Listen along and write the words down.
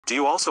Do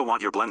you also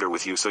want your blender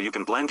with you so you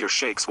can blend your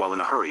shakes while in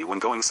a hurry when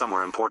going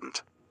somewhere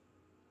important?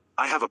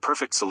 I have a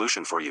perfect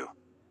solution for you.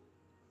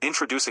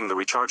 Introducing the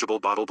rechargeable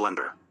bottle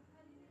blender.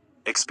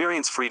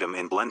 Experience freedom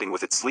in blending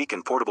with its sleek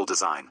and portable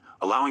design,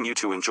 allowing you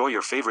to enjoy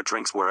your favorite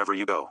drinks wherever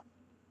you go.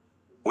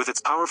 With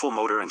its powerful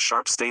motor and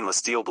sharp stainless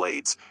steel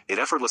blades, it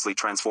effortlessly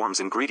transforms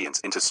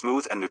ingredients into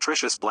smooth and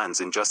nutritious blends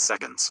in just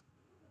seconds.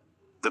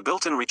 The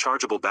built-in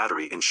rechargeable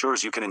battery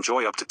ensures you can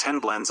enjoy up to 10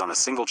 blends on a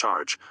single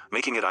charge,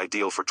 making it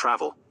ideal for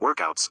travel,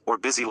 workouts, or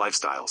busy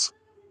lifestyles.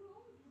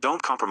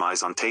 Don't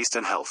compromise on taste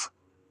and health.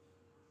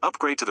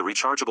 Upgrade to the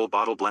rechargeable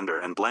bottle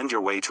blender and blend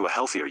your way to a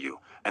healthier you,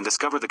 and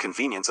discover the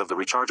convenience of the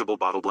rechargeable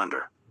bottle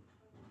blender.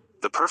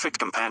 The perfect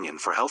companion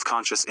for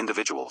health-conscious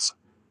individuals.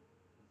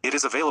 It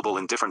is available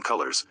in different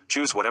colors.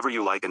 Choose whatever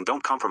you like and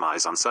don't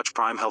compromise on such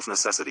prime health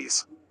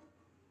necessities.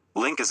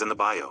 Link is in the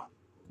bio.